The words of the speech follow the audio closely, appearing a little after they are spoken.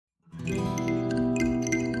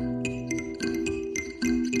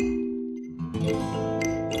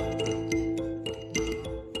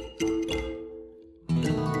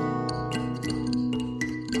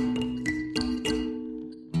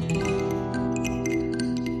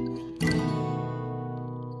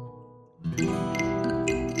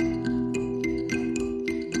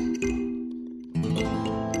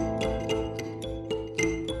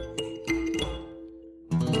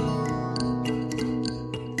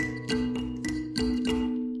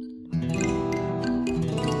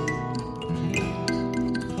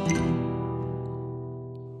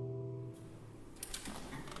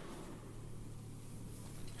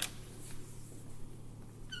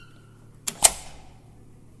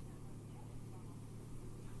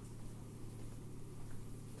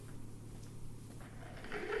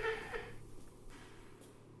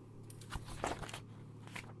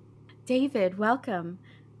David, welcome.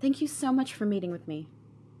 Thank you so much for meeting with me.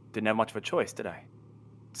 Didn't have much of a choice, did I?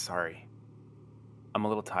 Sorry. I'm a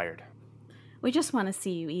little tired. We just want to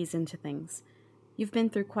see you ease into things. You've been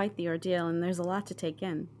through quite the ordeal, and there's a lot to take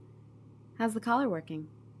in. How's the collar working?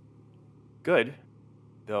 Good,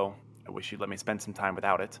 though I wish you'd let me spend some time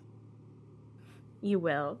without it. You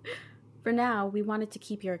will. For now, we wanted to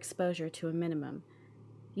keep your exposure to a minimum.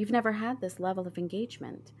 You've never had this level of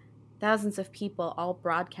engagement. Thousands of people all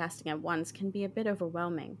broadcasting at once can be a bit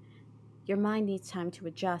overwhelming. Your mind needs time to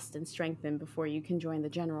adjust and strengthen before you can join the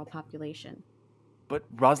general population. But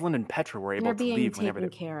Rosalind and Petra were They're able to being leave whenever taken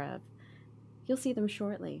they... care of. You'll see them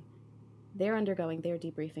shortly. They're undergoing their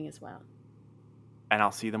debriefing as well. And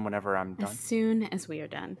I'll see them whenever I'm As done? soon as we are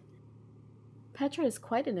done. Petra is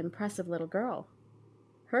quite an impressive little girl.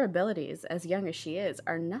 Her abilities, as young as she is,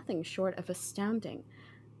 are nothing short of astounding.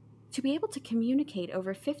 To be able to communicate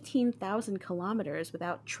over 15,000 kilometers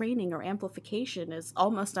without training or amplification is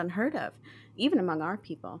almost unheard of, even among our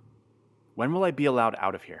people. When will I be allowed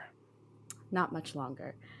out of here? Not much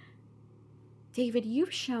longer. David,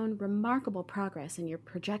 you've shown remarkable progress in your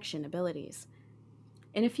projection abilities.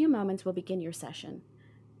 In a few moments, we'll begin your session.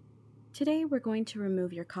 Today, we're going to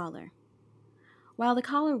remove your collar. While the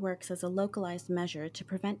collar works as a localized measure to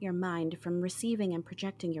prevent your mind from receiving and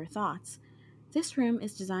projecting your thoughts, this room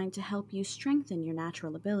is designed to help you strengthen your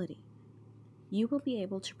natural ability. You will be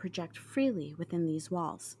able to project freely within these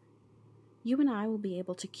walls. You and I will be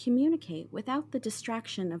able to communicate without the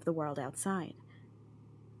distraction of the world outside.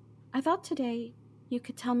 I thought today you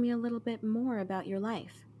could tell me a little bit more about your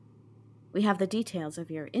life. We have the details of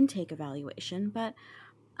your intake evaluation, but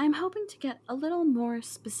I'm hoping to get a little more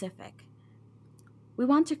specific. We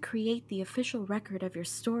want to create the official record of your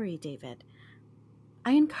story, David.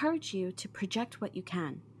 I encourage you to project what you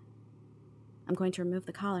can. I'm going to remove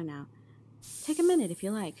the collar now. Take a minute if you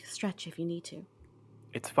like, stretch if you need to.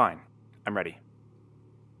 It's fine. I'm ready.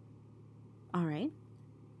 All right.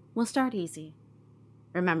 We'll start easy.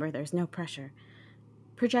 Remember, there's no pressure.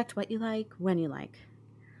 Project what you like, when you like.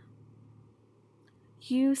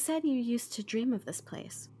 You said you used to dream of this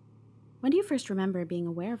place. When do you first remember being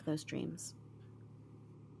aware of those dreams?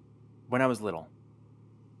 When I was little.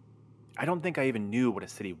 I don't think I even knew what a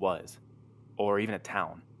city was, or even a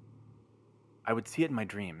town. I would see it in my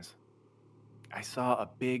dreams. I saw a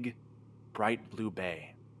big, bright blue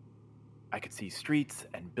bay. I could see streets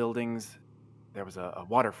and buildings. There was a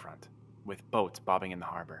waterfront with boats bobbing in the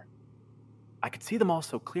harbor. I could see them all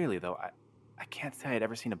so clearly, though. I can't say I had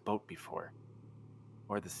ever seen a boat before,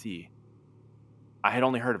 or the sea. I had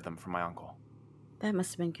only heard of them from my uncle. That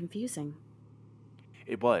must have been confusing.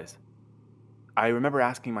 It was. I remember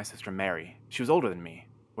asking my sister Mary, she was older than me,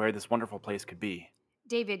 where this wonderful place could be.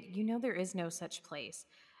 David, you know there is no such place.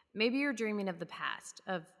 Maybe you're dreaming of the past,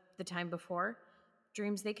 of the time before.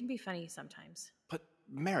 Dreams, they can be funny sometimes. But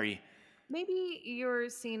Mary, Maybe you're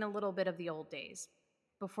seeing a little bit of the old days,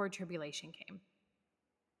 before tribulation came.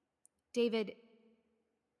 David,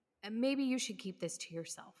 maybe you should keep this to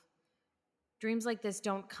yourself. Dreams like this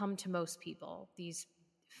don't come to most people. These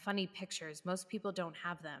funny pictures, most people don't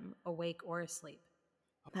have them, awake or asleep.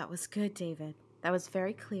 That was good, David. That was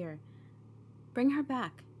very clear. Bring her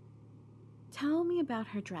back. Tell me about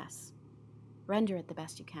her dress. Render it the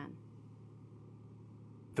best you can.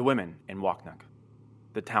 the women in Waknuk,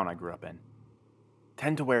 the town I grew up in,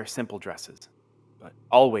 tend to wear simple dresses, but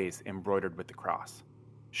always embroidered with the cross,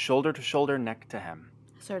 shoulder to shoulder, neck to hem.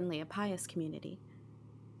 Certainly a pious community.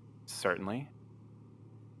 Certainly.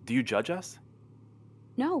 Do you judge us?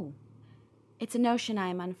 No. It's a notion I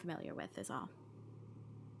am unfamiliar with, is all.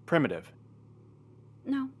 Primitive.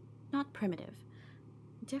 No, not primitive.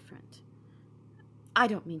 Different. I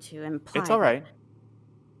don't mean to imply... It's all right.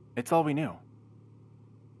 It's all we knew.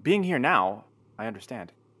 Being here now, I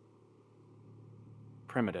understand.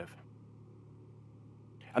 Primitive.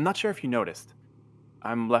 I'm not sure if you noticed.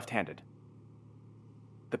 I'm left-handed.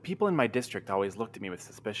 The people in my district always looked at me with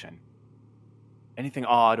suspicion. Anything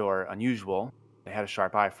odd or unusual, they had a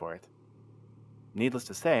sharp eye for it. Needless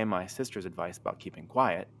to say, my sister's advice about keeping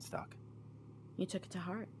quiet stuck. You took it to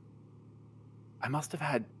heart. I must have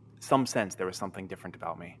had some sense there was something different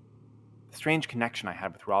about me. The strange connection I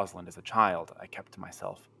had with Rosalind as a child, I kept to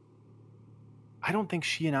myself. I don't think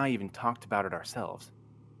she and I even talked about it ourselves.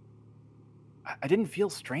 I didn't feel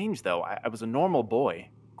strange, though. I was a normal boy,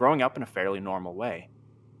 growing up in a fairly normal way.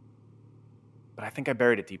 But I think I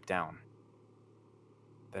buried it deep down.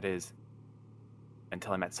 That is,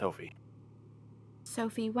 until I met Sophie.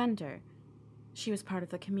 Sophie Wender. She was part of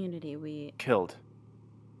the community we... Killed.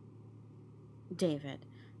 David.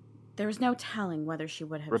 There is no telling whether she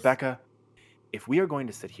would have... Rebecca, if we are going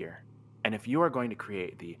to sit here, And if you are going to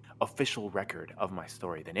create the official record of my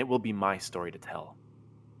story, then it will be my story to tell.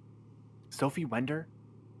 Sophie Wender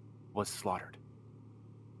was slaughtered.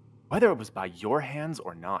 Whether it was by your hands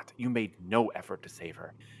or not, you made no effort to save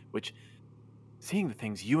her, which, seeing the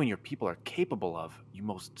things you and your people are capable of, you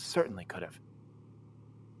most certainly could have.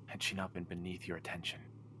 Had she not been beneath your attention.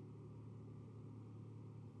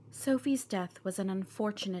 Sophie's death was an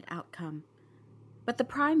unfortunate outcome, but the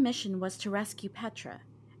prime mission was to rescue Petra.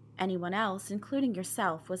 Anyone else, including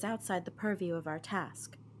yourself, was outside the purview of our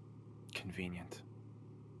task. Convenient.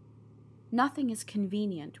 Nothing is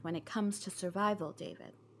convenient when it comes to survival,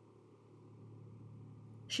 David.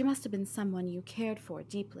 She must have been someone you cared for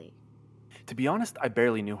deeply. To be honest, I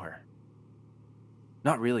barely knew her.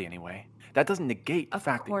 Not really, anyway. That doesn't negate the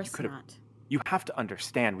fact that you could have. Of course not. You have to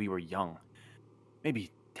understand we were young.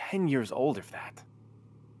 Maybe 10 years old, if that.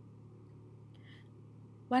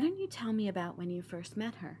 Why don't you tell me about when you first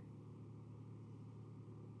met her?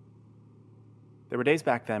 There were days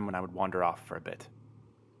back then when I would wander off for a bit.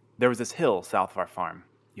 There was this hill south of our farm.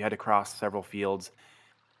 You had to cross several fields.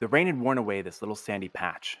 The rain had worn away this little sandy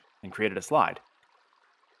patch and created a slide.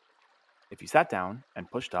 If you sat down and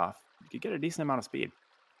pushed off, you could get a decent amount of speed.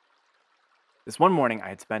 This one morning, I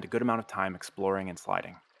had spent a good amount of time exploring and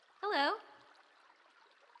sliding. Hello.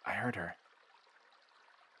 I heard her.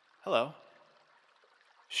 Hello.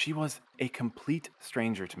 She was a complete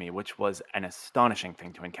stranger to me, which was an astonishing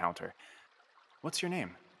thing to encounter. What's your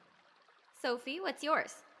name? Sophie, what's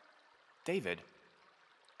yours? David.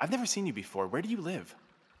 I've never seen you before. Where do you live?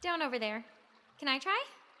 Down over there. Can I try?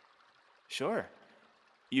 Sure.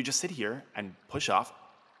 You just sit here and push off,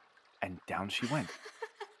 and down she went.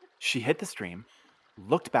 She hit the stream,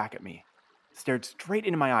 looked back at me, stared straight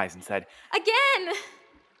into my eyes and said, Again!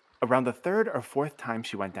 Around the third or fourth time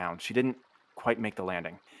she went down, she didn't quite make the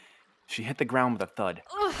landing. She hit the ground with a thud.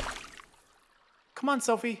 Ugh. Come on,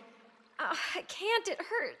 Sophie. I can't, it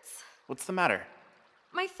hurts. What's the matter?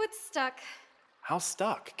 My foot's stuck. How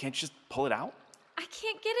stuck? Can't you just pull it out? I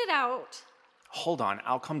can't get it out. Hold on,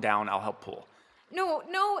 I'll come down, I'll help pull. No,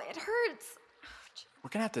 it hurts. Ouch. We're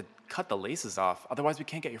gonna have to cut the laces off, otherwise we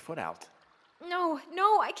can't get your foot out. No,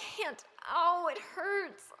 I can't. Oh, it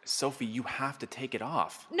hurts. Sophie, you have to take it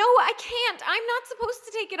off. No, I can't. I'm not supposed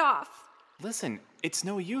to take it off. Listen, it's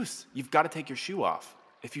no use. You've got to take your shoe off.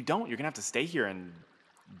 If you don't, you're gonna have to stay here and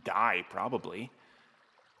die, probably.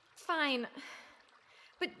 Fine.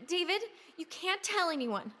 But David, you can't tell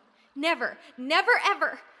anyone. Never,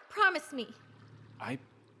 ever. Promise me. I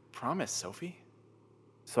promise, Sophie.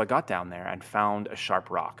 So I got down there and found a sharp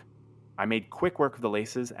rock. I made quick work of the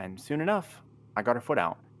laces, and soon enough, I got her foot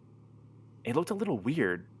out. It looked a little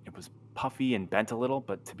weird. It was puffy and bent a little,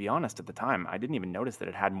 but to be honest, at the time, I didn't even notice that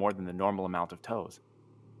it had more than the normal amount of toes.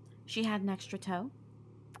 She had an extra toe?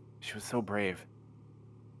 She was so brave.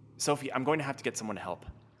 Sophie, I'm going to have to get someone to help.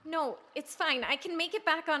 No, it's fine. I can make it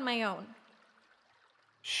back on my own.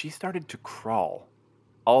 She started to crawl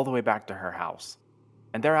all the way back to her house.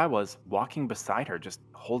 And there I was, walking beside her, just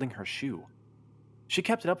holding her shoe. She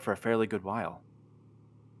kept it up for a fairly good while.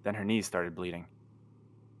 Then her knees started bleeding.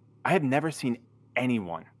 I had never seen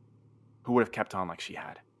anyone who would have kept on like she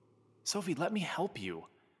had. Sophie, let me help you.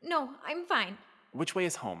 No, I'm fine. Which way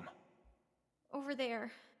is home? Over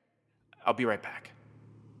there. I'll be right back.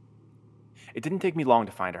 It didn't take me long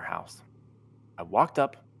to find her house. I walked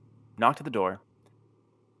up, knocked at the door.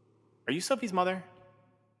 Are you Sophie's mother?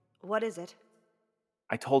 What is it?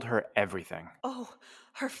 I told her everything. Oh,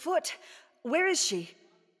 her foot. Where is she?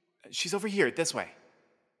 She's over here, this way.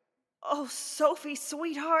 Oh, Sophie,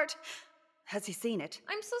 sweetheart. Has he seen it?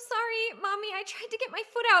 I'm so sorry, Mommy. I tried to get my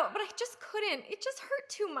foot out, but I just couldn't. It just hurt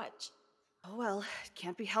too much. Oh, well, it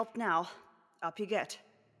can't be helped now. Up you get.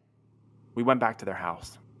 We went back to their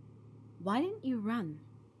house. Why didn't you run?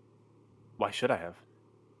 Why should I have?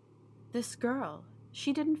 This girl,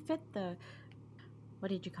 she didn't fit the, what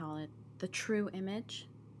did you call it? The true image,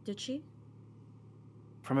 did she?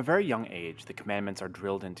 From a very young age, the commandments are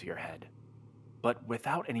drilled into your head. But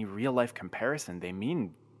without any real-life comparison, they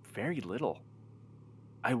mean very little.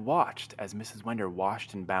 I watched as Mrs. Wender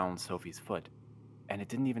washed and bound Sophie's foot, and it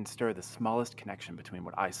didn't even stir the smallest connection between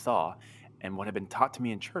what I saw and what had been taught to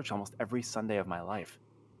me in church almost every Sunday of my life.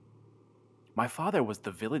 My father was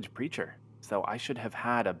the village preacher, so I should have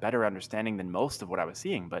had a better understanding than most of what I was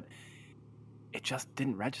seeing, but it just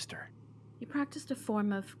didn't register. You practiced a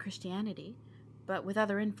form of Christianity, but with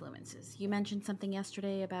other influences. You mentioned something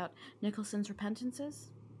yesterday about Nicholson's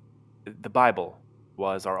repentances? The Bible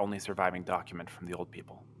was our only surviving document from the old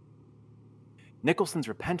people. Nicholson's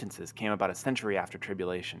repentances came about a century after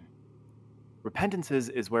tribulation. Repentances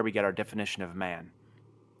is where we get our definition of man.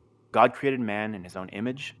 God created man in his own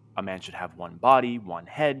image. A man should have one body, one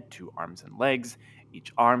head, 2 arms and legs.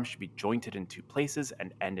 Each arm should be jointed in 2 places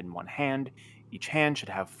and end in one hand. Each hand should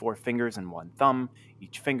have 4 fingers and 1 thumb.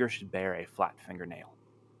 Each finger should bear a flat fingernail.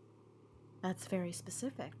 That's very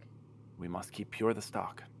specific. We must keep pure the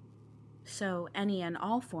stock. So any and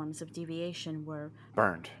all forms of deviation were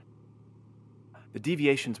Burned. The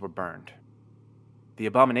deviations were burned. The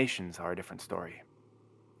abominations are a different story.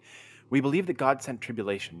 We believe that God sent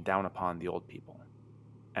tribulation down upon the old people,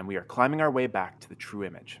 and we are climbing our way back to the true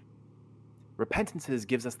image. Repentances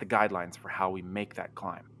gives us the guidelines for how we make that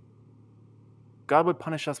climb. God would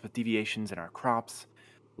punish us with deviations in our crops,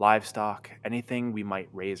 livestock, anything we might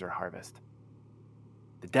raise or harvest.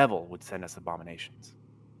 The devil would send us abominations.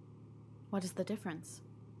 What is the difference?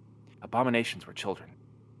 Abominations were children.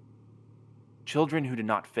 Children who did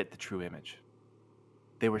not fit the true image.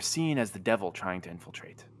 They were seen as the devil trying to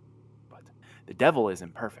infiltrate. But the devil is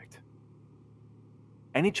imperfect.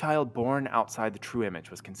 Any child born outside the true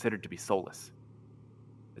image was considered to be soulless.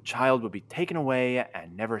 The child would be taken away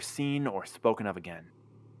and never seen or spoken of again.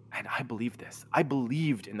 And I believed this. I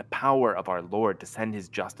believed in the power of our Lord to send his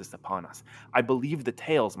justice upon us. I believed the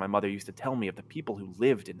tales my mother used to tell me of the people who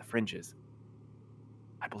lived in the fringes.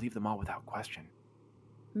 I believed them all without question.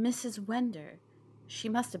 Mrs. Wender, she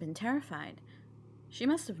must have been terrified. She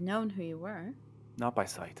must have known who you were. Not by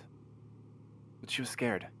sight. But she was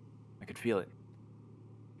scared. I could feel it.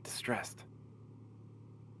 Distressed.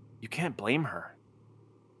 You can't blame her.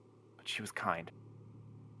 But she was kind.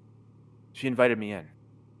 She invited me in.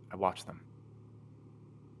 I watched them.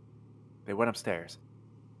 They went upstairs.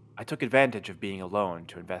 I took advantage of being alone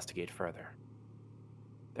to investigate further.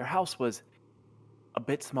 Their house was a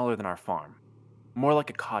bit smaller than our farm, more like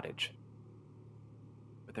a cottage.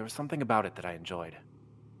 But there was something about it that I enjoyed.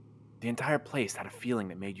 The entire place had a feeling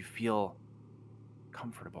that made you feel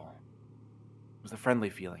comfortable. It was a friendly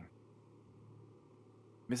feeling.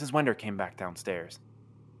 Mrs. Wender came back downstairs.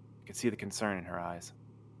 I could see the concern in her eyes.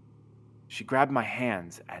 She grabbed my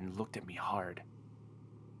hands and looked at me hard.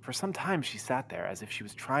 For some time, she sat there as if she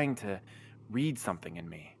was trying to read something in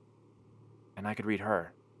me. And I could read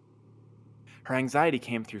her. Her anxiety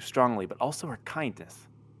came through strongly, but also her kindness,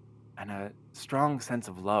 and a strong sense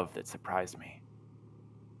of love that surprised me.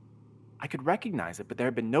 I could recognize it, but there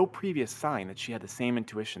had been no previous sign that she had the same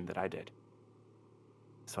intuition that I did.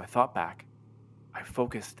 So I thought back. I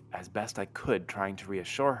focused as best I could, trying to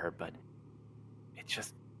reassure her, but it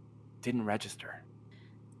just didn't register.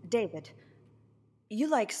 David, you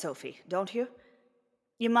like Sophie, don't you?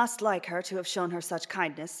 You must like her to have shown her such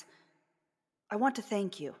kindness. I want to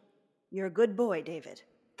thank you. You're a good boy, David.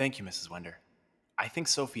 Thank you, Mrs. Wender. I think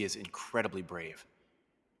Sophie is incredibly brave.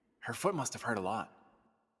 Her foot must have hurt a lot.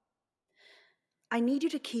 I need you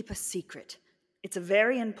to keep a secret. It's a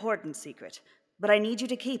very important secret, but I need you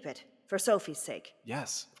to keep it, for Sophie's sake.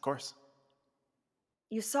 Yes, of course.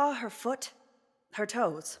 You saw her foot? Her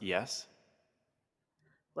toes? Yes?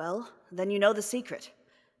 Well, then you know the secret.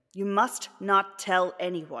 You must not tell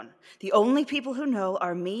anyone. The only people who know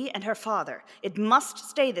are me and her father. It must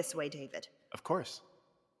stay this way, David. Of course.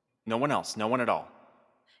 No one else, no one at all.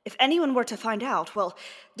 If anyone were to find out, well,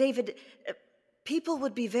 David, people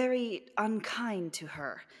would be very unkind to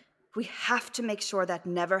her. We have to make sure that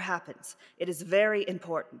never happens. It is very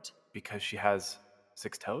important. Because she has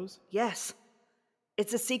 6 toes? Yes.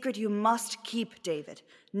 It's a secret you must keep, David.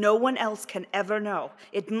 No one else can ever know.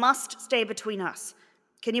 It must stay between us.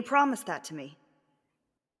 Can you promise that to me?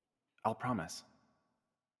 I'll promise.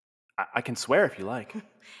 I can swear if you like.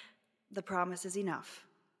 The promise is enough.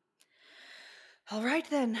 All right,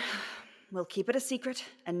 then. We'll keep it a secret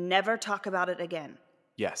and never talk about it again.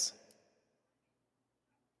 Yes.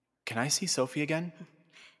 Can I see Sophie again?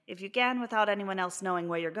 If you can without anyone else knowing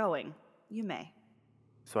where you're going, you may.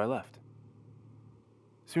 So I left.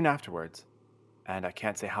 Soon afterwards, and I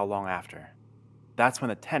can't say how long after, that's when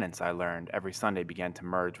the tenets I learned every Sunday began to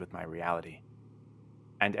merge with my reality.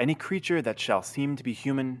 And any creature that shall seem to be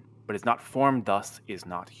human, but is not formed thus, is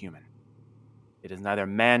not human. It is neither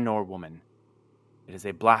man nor woman. It is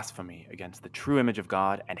a blasphemy against the true image of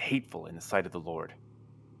God and hateful in the sight of the Lord.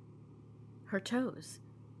 Her toes.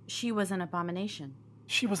 She was an abomination.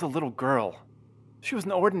 She was a little girl. She was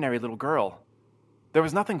an ordinary little girl. There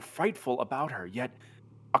was nothing frightful about her, yet,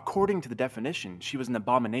 according to the definition, she was an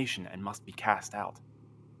abomination and must be cast out.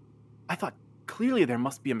 I thought, clearly there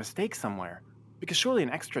must be a mistake somewhere, because surely an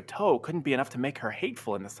extra toe couldn't be enough to make her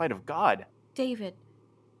hateful in the sight of God. David,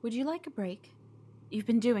 would you like a break? You've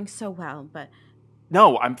been doing so well, but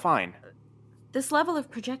No, I'm fine. this level of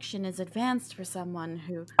projection is advanced for someone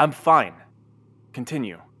who... I'm fine.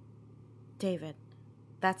 Continue. David,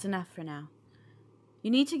 That's enough for now.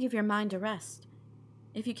 You need to give your mind a rest.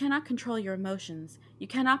 If you cannot control your emotions, you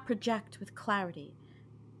cannot project with clarity.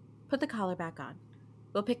 Put the collar back on.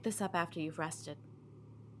 We'll pick this up after you've rested.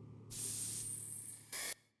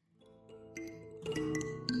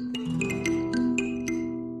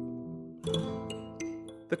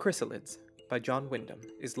 The Chrysalids by John Wyndham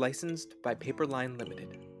is licensed by Paperline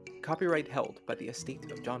Limited. Copyright held by the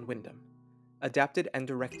estate of John Wyndham. Adapted and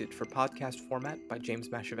directed for podcast format by James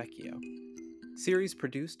Masciavecchio. Series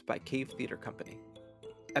produced by Cave Theatre Company.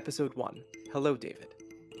 Episode 1, Hello David.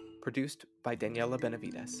 Produced by Daniela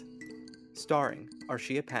Benavides. Starring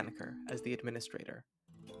Arshia Paniker as the administrator,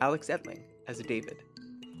 Alex Etling as David,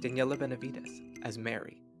 Daniela Benavides as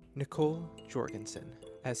Mary, Nicole Jorgensen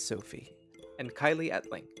as Sophie, and Kylie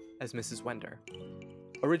Etling as Mrs. Wender.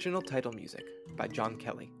 Original title music by John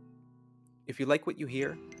Kelly. If you like what you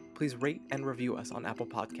hear, please rate and review us on Apple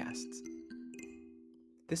Podcasts.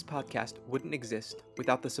 This podcast wouldn't exist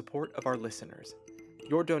without the support of our listeners.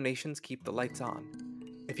 Your donations keep the lights on.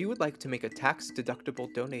 If you would like to make a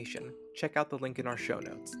tax-deductible donation, check out the link in our show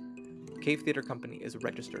notes. Cave Theatre Company is a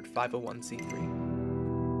registered 501c3.